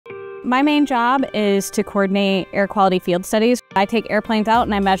My main job is to coordinate air quality field studies. I take airplanes out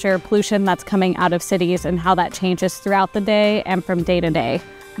and I measure pollution that's coming out of cities and how that changes throughout the day and from day to day.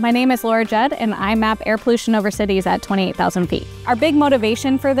 My name is Judd, and I map air pollution over cities at 28,000 feet. Our big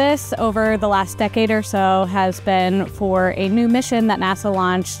motivation for this over the last decade or so has been for a new mission that NASA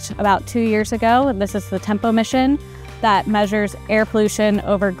launched about 2 years ago. This is the TEMPO mission that measures air pollution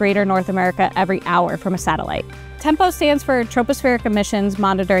over greater North America every hour from a satellite. TEMPO stands for Tropospheric Emissions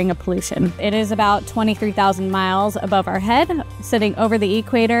Monitoring of Pollution. It is about 23,000 miles above our head, sitting over the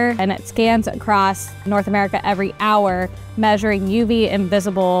equator, and it scans across North America every hour, measuring UV and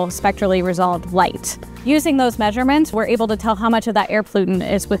visible spectrally resolved light. Using those measurements, we're able to tell how much of that air pollutant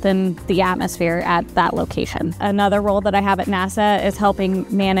is within the atmosphere at that location. Another role that I have at NASA is helping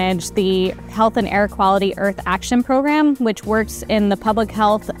manage the Health and Air Quality Earth Action Program, which works in the public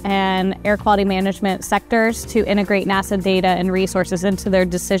health and air quality management sectors to integrate NASA data and resources into their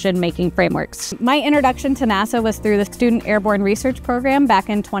decision-making frameworks. My introduction to NASA was through the Student Airborne Research Program back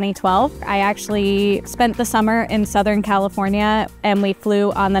in 2012. I actually spent the summer in Southern California, and we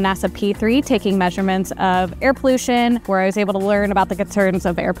flew on the NASA P3 taking measurements of air pollution, where I was able to learn about the concerns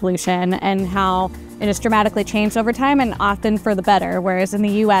of air pollution and how it has dramatically changed over time and often for the better, whereas in the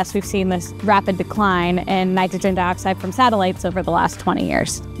US we've seen this rapid decline in nitrogen dioxide from satellites over the last 20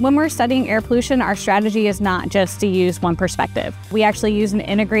 years. When we're studying air pollution, our strategy is not just to use one perspective. We actually use an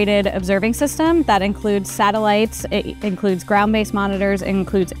integrated observing system that includes satellites, it includes ground-based monitors, it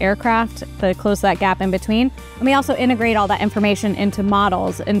includes aircraft to close that gap in between. And we also integrate all that information into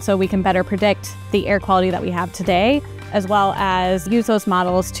models, and so we can better predict the air quality that we have today, as well as use those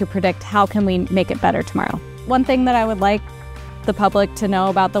models to predict how can we make it better tomorrow. One thing that I would like the public to know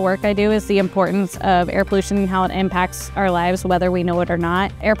about the work I do is the importance of air pollution and how it impacts our lives, whether we know it or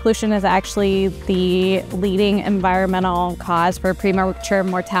not. Air pollution is actually the leading environmental cause for premature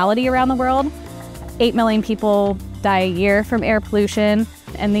mortality around the world. 8 million people die a year from air pollution,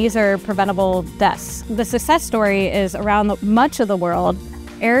 and these are preventable deaths. The success story is around much of the world.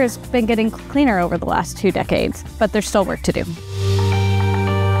 Air has been getting cleaner over the last 2 decades, but there's still work to do.